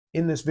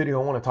In this video,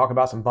 I want to talk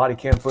about some body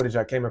cam footage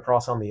I came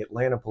across on the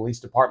Atlanta Police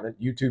Department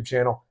YouTube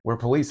channel, where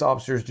police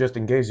officers just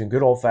engaged in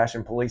good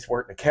old-fashioned police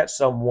work to catch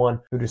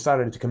someone who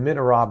decided to commit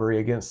a robbery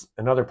against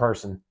another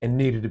person and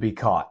needed to be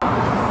caught.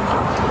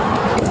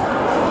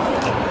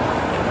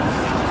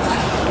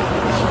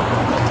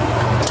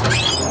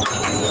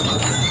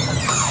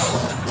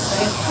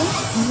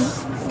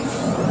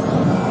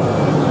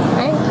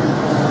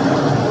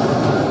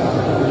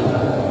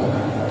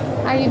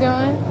 How you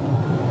doing?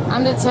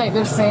 I'm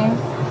Detective Singh.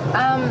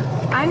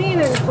 I need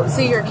to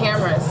see your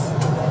cameras.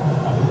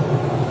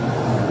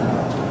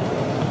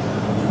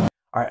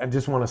 All right, I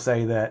just want to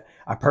say that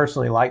I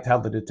personally liked how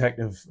the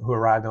detective who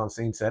arrived on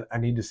scene said, "I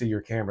need to see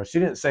your cameras." She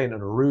didn't say it in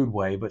a rude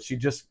way, but she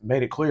just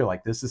made it clear,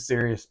 like, this is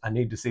serious. I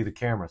need to see the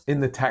cameras, in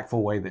the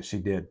tactful way that she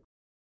did.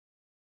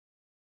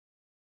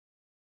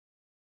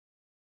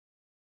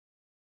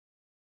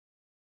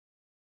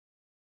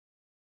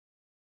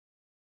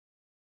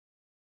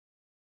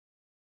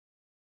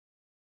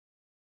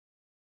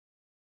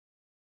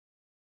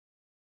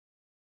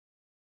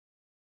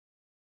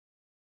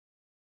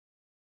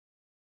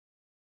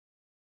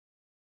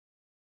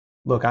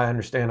 Look, I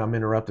understand I'm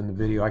interrupting the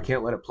video. I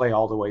can't let it play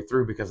all the way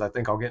through because I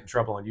think I'll get in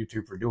trouble on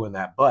YouTube for doing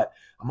that. But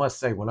I must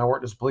say, when I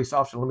worked as a police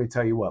officer, let me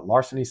tell you what,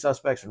 larceny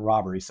suspects and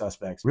robbery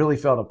suspects really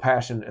felt a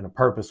passion and a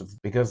purpose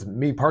because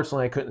me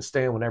personally, I couldn't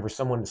stand whenever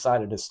someone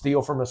decided to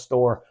steal from a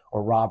store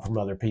or rob from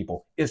other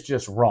people. It's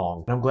just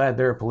wrong. And I'm glad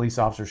there are police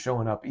officers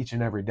showing up each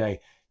and every day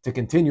to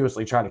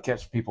continuously try to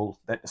catch people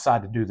that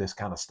decide to do this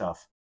kind of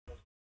stuff.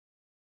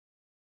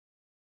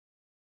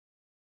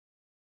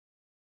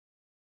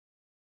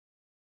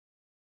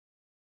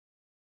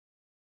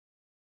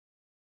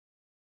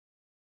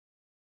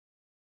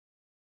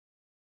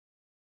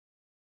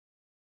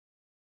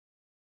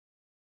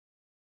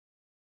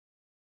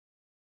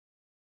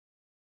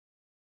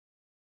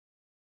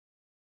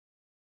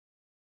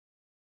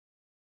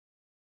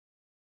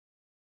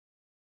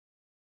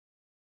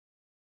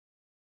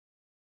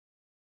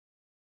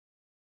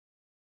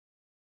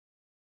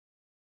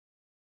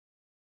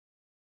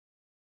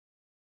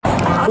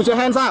 Put your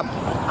hands up.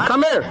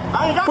 Come here.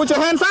 Put your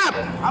hands up.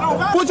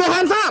 Put your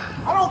hands up.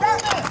 I don't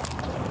got that.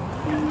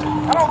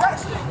 I don't got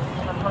shit.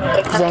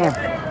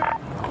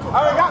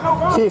 I ain't got no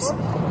gun.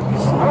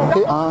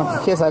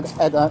 He's at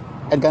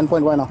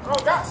gunpoint right now. I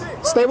don't got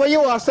shit. Stay where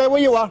you are. Stay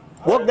where you are.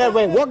 Walk that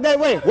way. Walk that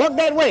way. Walk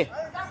that way.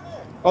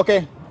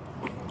 Okay.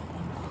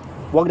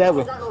 Walk that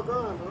way. I ain't got no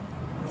gun, bro.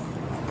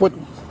 Put.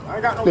 I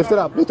ain't got no Lift it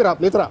gun. up. Lift it up.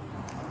 Lift it up.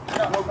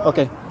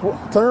 Okay.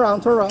 Turn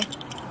around. Turn around.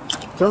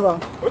 Turn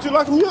around. What you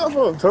locking me up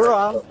for? Turn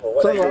around.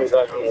 Turn around.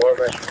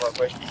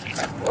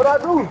 What I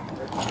do?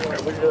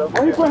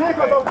 When you put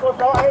handcuffs on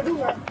for, I ain't do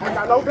that. I ain't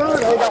got no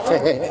gun. I ain't got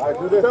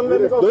no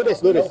gun. Do this.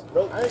 Do this.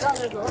 I ain't got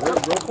no gun.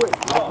 Real quick.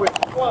 Real quick.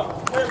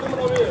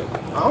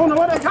 I don't know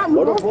where they got me.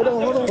 Hold on.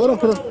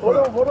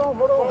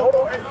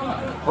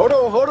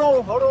 Hold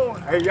Hold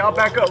on. Hey, y'all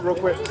back up real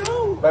quick.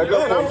 Back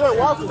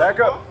up. Back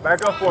up.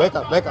 Back up for me.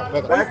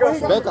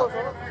 Back up.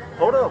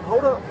 Hold up.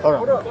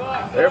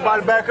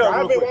 Everybody back up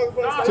real quick.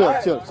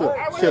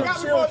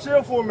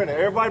 Chill for a minute.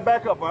 Everybody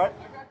back up, all right?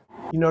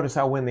 You notice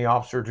how when the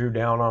officer drew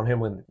down on him,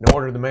 when in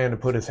order the man to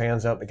put his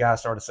hands up, the guy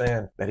started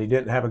saying that he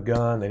didn't have a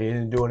gun, that he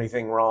didn't do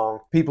anything wrong.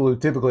 People who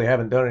typically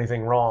haven't done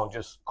anything wrong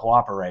just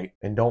cooperate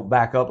and don't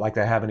back up like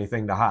they have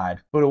anything to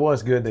hide. But it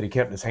was good that he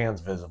kept his hands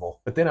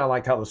visible. But then I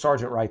liked how the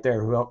sergeant right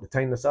there who helped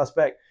detain the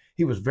suspect,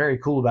 he was very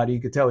cool about it.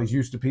 You could tell he's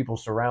used to people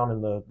surrounding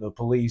the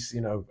police,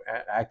 you know,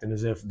 acting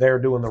as if they're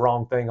doing the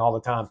wrong thing all the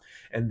time.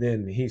 And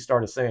then he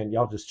started saying,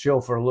 y'all just chill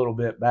for a little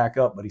bit, back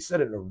up. But he said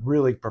it in a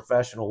really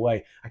professional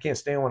way. I can't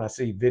stand when I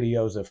see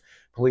videos of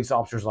police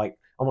officers like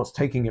almost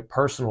taking it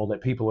personal that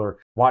people are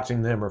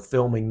watching them or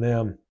filming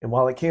them. And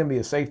while it can be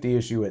a safety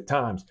issue at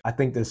times, I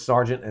think this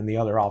sergeant and the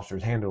other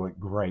officers handle it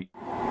great.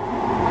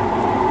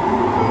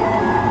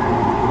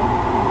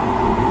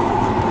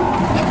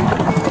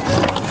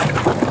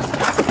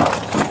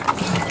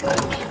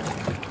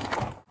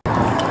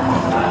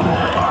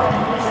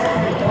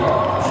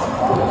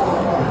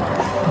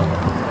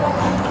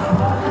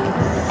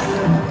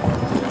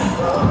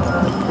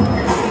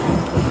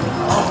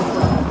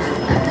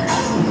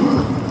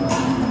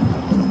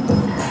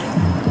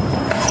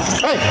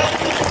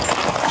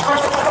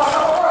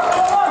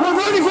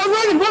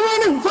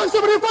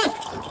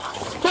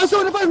 First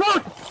over the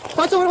road.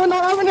 First over the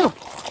North Avenue.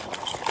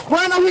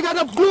 Right now we got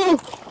a blue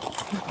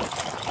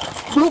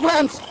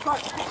pants.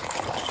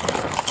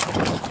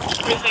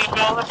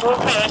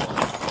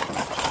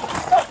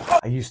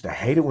 I used to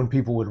hate it when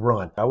people would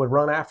run. I would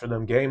run after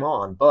them, game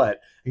on,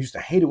 but I used to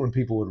hate it when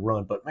people would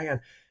run. But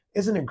man,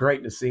 isn't it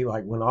great to see,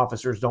 like, when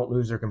officers don't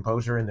lose their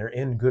composure and they're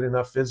in good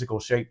enough physical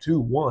shape to,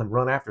 one,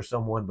 run after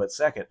someone, but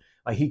second,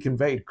 like, he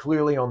conveyed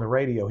clearly on the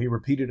radio, he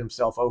repeated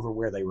himself over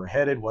where they were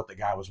headed, what the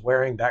guy was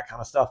wearing, that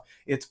kind of stuff.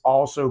 It's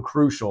also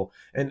crucial.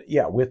 And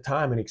yeah, with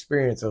time and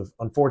experience of,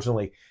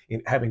 unfortunately,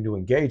 in having to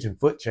engage in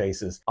foot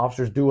chases,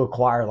 officers do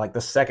acquire like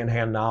the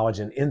secondhand knowledge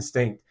and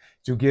instinct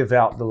to give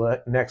out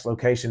the next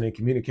location and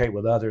communicate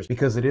with others,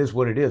 because it is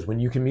what it is. When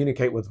you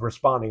communicate with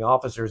responding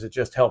officers, it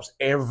just helps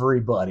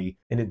everybody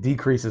and it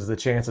decreases the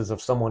chances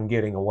of someone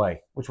getting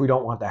away, which we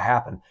don't want to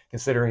happen,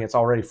 considering it's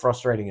already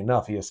frustrating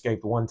enough he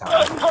escaped one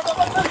time.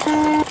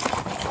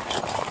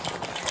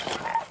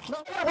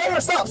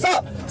 Wait, stop,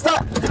 stop,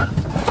 stop.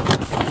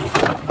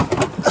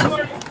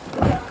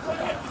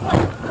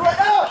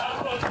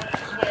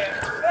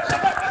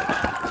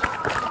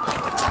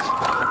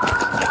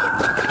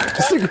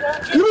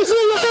 Let me see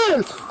your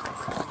hands!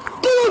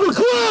 Get on the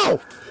ground!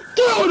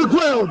 Get on the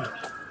ground!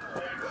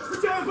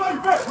 Put your hands right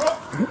back, bro.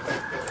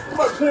 I'm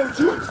not playing with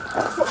you.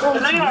 What's wrong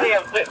with you?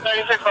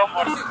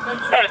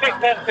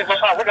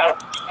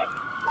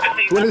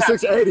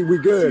 2680, we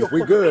good,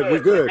 we good, we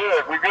good.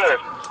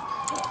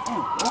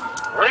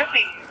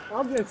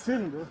 I'm getting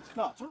silly, bro.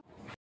 Stop.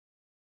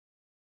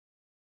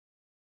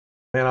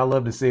 Man, I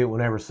love to see it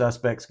whenever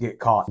suspects get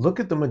caught. Look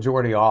at the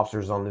majority of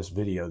officers on this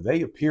video.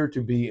 They appear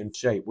to be in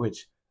shape,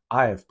 which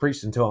I have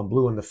preached until I'm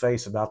blue in the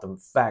face about the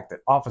fact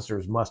that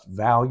officers must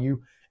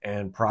value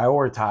and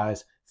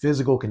prioritize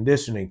physical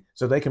conditioning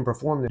so they can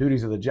perform the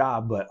duties of the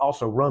job, but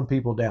also run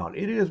people down.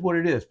 It is what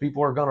it is.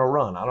 People are going to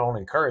run. I don't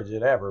encourage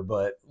it ever,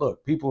 but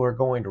look, people are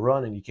going to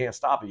run and you can't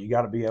stop it. You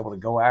got to be able to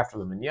go after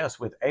them. And yes,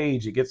 with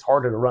age, it gets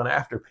harder to run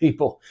after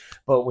people,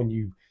 but when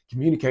you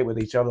communicate with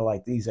each other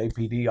like these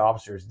APD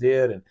officers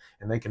did,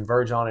 and they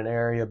converge on an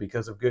area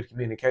because of good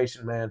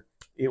communication, man,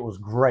 it was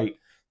great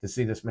to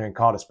see this man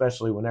caught,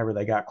 especially whenever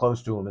they got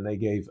close to him and they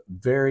gave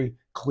very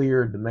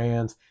clear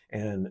demands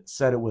and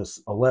said it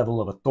was a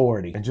level of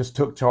authority and just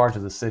took charge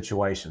of the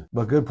situation.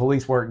 But good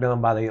police work done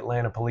by the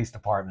Atlanta Police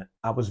Department.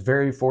 I was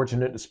very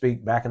fortunate to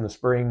speak back in the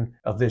spring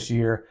of this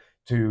year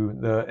to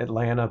the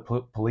Atlanta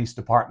Police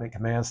Department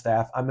command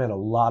staff. I met a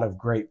lot of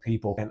great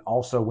people. And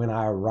also when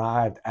I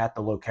arrived at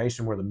the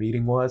location where the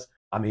meeting was,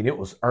 I mean, it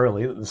was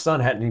early. The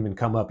sun hadn't even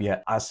come up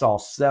yet. I saw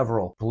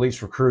several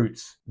police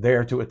recruits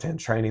there to attend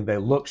training. They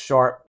looked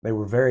sharp. They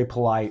were very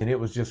polite. And it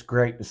was just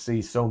great to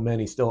see so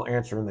many still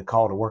answering the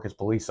call to work as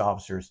police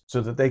officers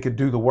so that they could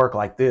do the work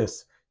like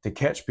this to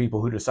catch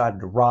people who decided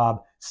to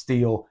rob,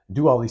 steal,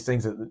 do all these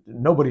things that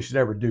nobody should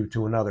ever do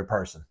to another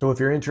person. So if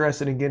you're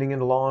interested in getting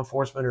into law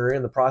enforcement or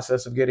in the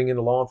process of getting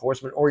into law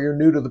enforcement, or you're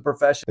new to the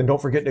profession, then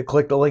don't forget to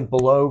click the link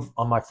below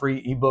on my free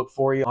ebook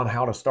for you on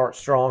how to start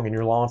strong in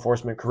your law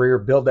enforcement career,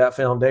 build that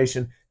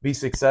foundation, be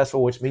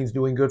successful, which means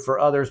doing good for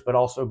others, but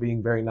also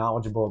being very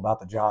knowledgeable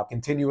about the job,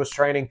 continuous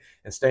training,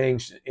 and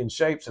staying in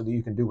shape so that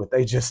you can do what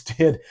they just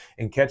did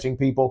in catching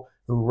people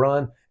who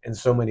run and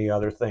so many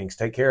other things.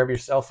 Take care of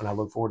yourself, and I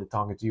look forward to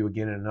talking to you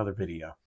again in another video.